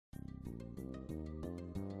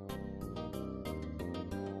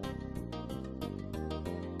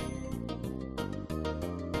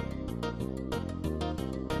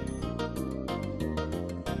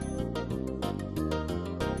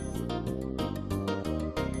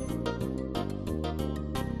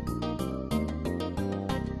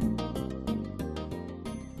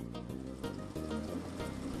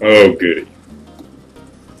Oh, goody.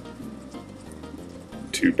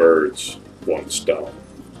 Two birds, one stone.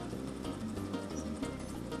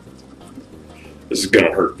 This is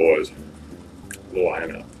gonna hurt, boys.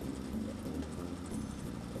 Line up.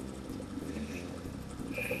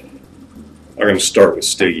 I'm gonna start with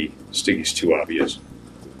Stiggy. Stiggy's too obvious.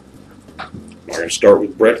 I'm gonna start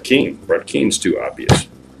with Brett Keane. Brett Keane's too obvious.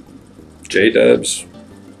 Jdubs,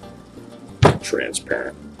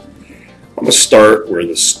 transparent. I'm gonna start where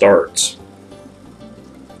this starts.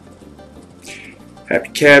 Happy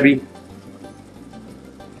Cabby,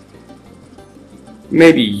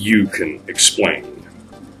 maybe you can explain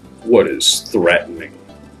what is threatening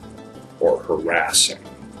or harassing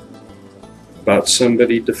about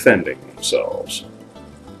somebody defending themselves.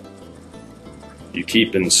 You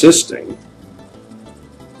keep insisting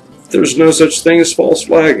there's no such thing as false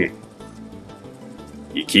flagging.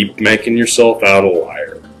 You keep making yourself out a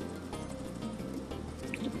liar.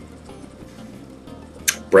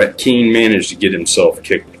 Brett Keane managed to get himself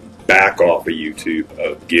kicked back off of YouTube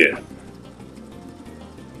again.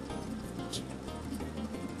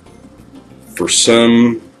 For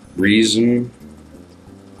some reason,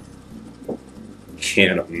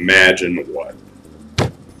 can't imagine what.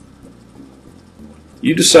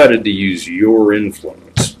 You decided to use your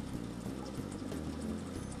influence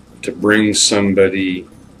to bring somebody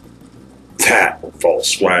that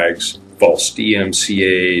false flags, false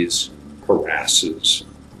DMCAs, harasses,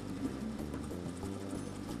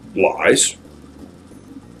 lies,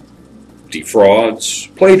 defrauds,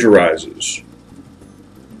 plagiarizes.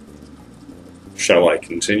 Shall I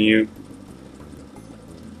continue?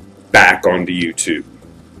 Back onto YouTube.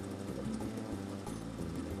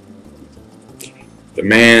 The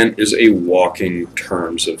man is a walking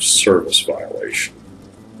terms of service violation.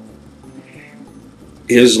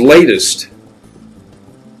 His latest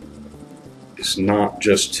is not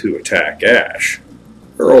just to attack Ashe.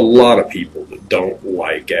 There are a lot of people that don't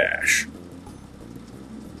like Ashe.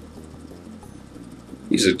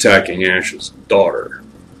 He's attacking Ashe's daughter.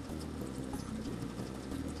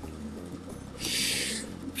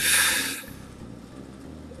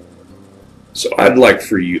 So I'd like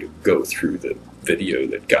for you to go through the video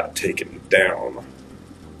that got taken down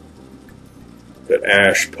that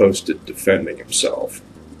Ashe posted defending himself.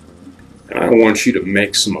 And I want you to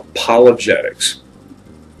make some apologetics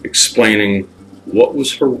explaining what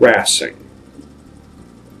was harassing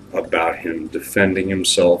about him defending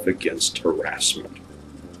himself against harassment.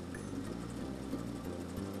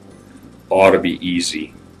 Ought to be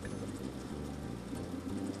easy.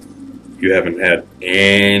 You haven't had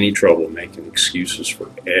any trouble making excuses for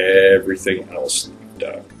everything else that you've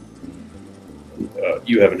done.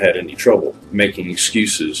 You haven't had any trouble making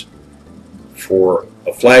excuses for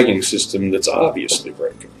a flagging system that's obviously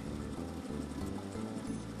broken.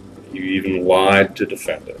 You even lied to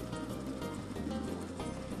defend it.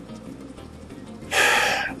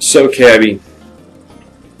 So, Cabby,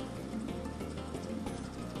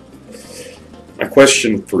 my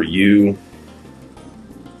question for you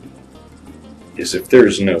is, if there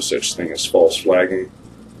is no such thing as false flagging,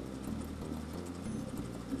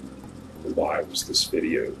 why was this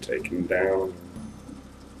video taken down?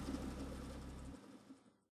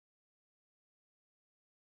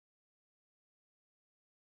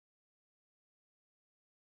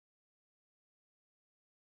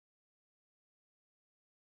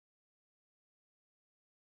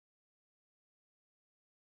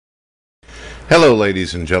 Hello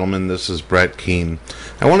ladies and gentlemen, this is Brett Keane.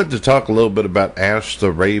 I wanted to talk a little bit about Ashe the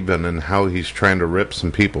Raven and how he's trying to rip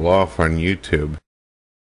some people off on YouTube.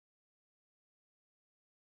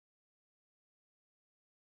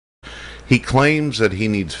 He claims that he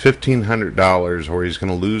needs $1,500 or he's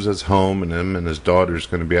going to lose his home and him and his daughter's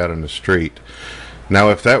going to be out on the street.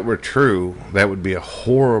 Now if that were true, that would be a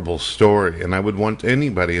horrible story, and I would want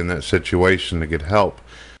anybody in that situation to get help.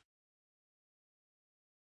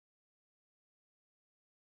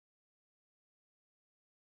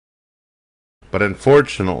 But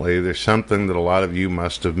unfortunately, there's something that a lot of you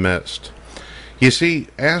must have missed. You see,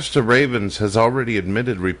 Ashe the Ravens has already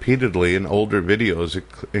admitted repeatedly in older videos,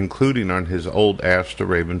 including on his old Ashe the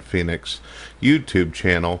Raven Phoenix YouTube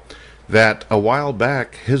channel, that a while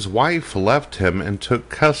back his wife left him and took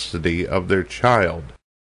custody of their child.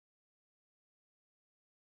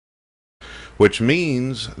 Which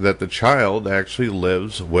means that the child actually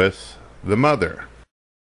lives with the mother.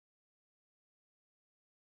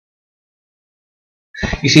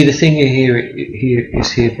 You see, the thing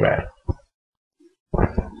here, Brad.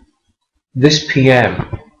 This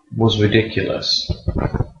PM was ridiculous.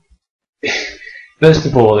 First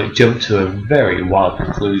of all, it jumped to a very wild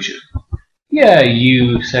conclusion. yeah,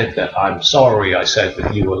 you said that. I'm sorry I said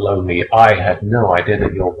that you were lonely. I had no idea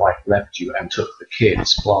that your wife left you and took the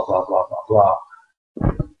kids, blah, blah, blah, blah, blah.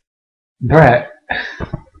 Brett,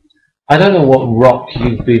 I don't know what rock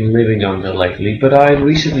you've been living under lately, but I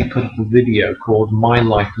recently put up a video called My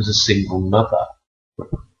Life as a Single Mother.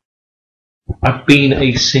 I've been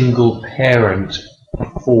a single parent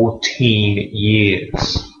for 14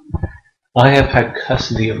 years. I have had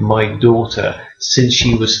custody of my daughter since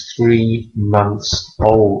she was 3 months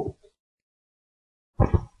old.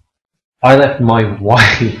 I left my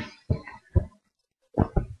wife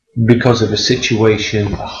because of a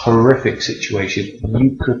situation, a horrific situation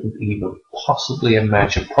you couldn't even possibly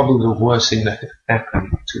imagine. Probably the worst thing that could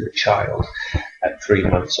happen to a child at 3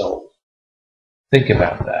 months old. Think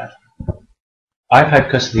about that. I've had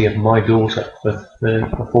custody of my daughter for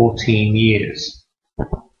 14 years.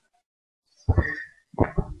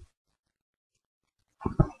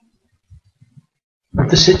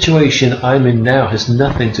 The situation I'm in now has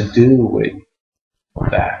nothing to do with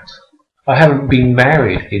that. I haven't been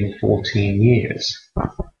married in 14 years.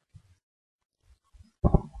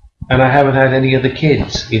 And I haven't had any other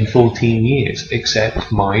kids in 14 years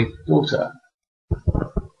except my daughter.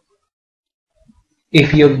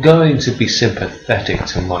 If you're going to be sympathetic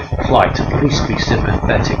to my plight, at least be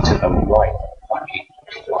sympathetic to the right fucking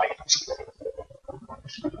plight.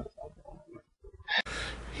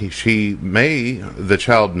 The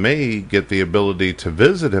child may get the ability to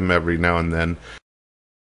visit him every now and then,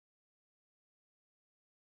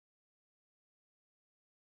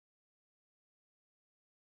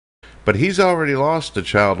 but he's already lost a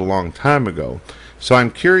child a long time ago. So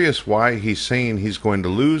I'm curious why he's saying he's going to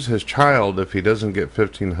lose his child if he doesn't get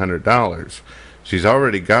 $1,500. She's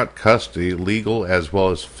already got custody, legal as well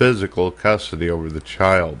as physical custody over the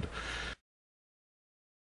child.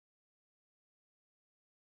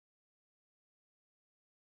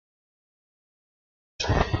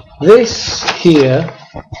 This here,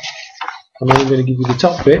 I'm only going to give you the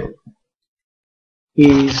top bit,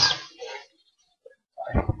 is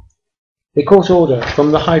a court order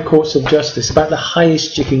from the High Courts of Justice, about the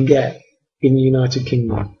highest you can get in the United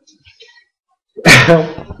Kingdom.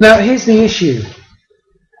 Now, here's the issue.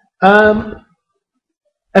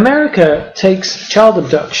 America takes child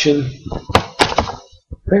abduction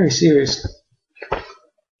very seriously.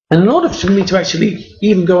 And in order for me to actually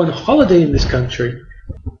even go on holiday in this country,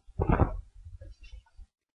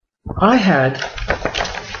 I had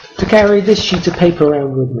to carry this sheet of paper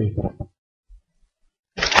around with me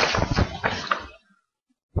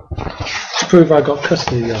to prove I got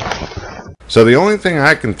custody of it. So the only thing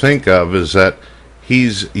I can think of is that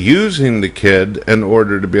he's using the kid in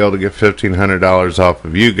order to be able to get $1,500 off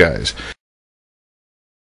of you guys.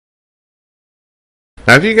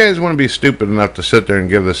 Now, if you guys want to be stupid enough to sit there and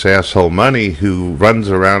give this asshole money who runs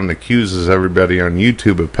around and accuses everybody on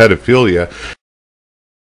YouTube of pedophilia,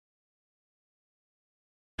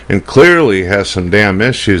 and clearly has some damn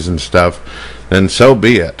issues and stuff, then so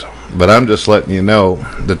be it. But I'm just letting you know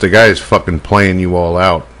that the guy's fucking playing you all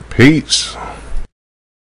out. Peace.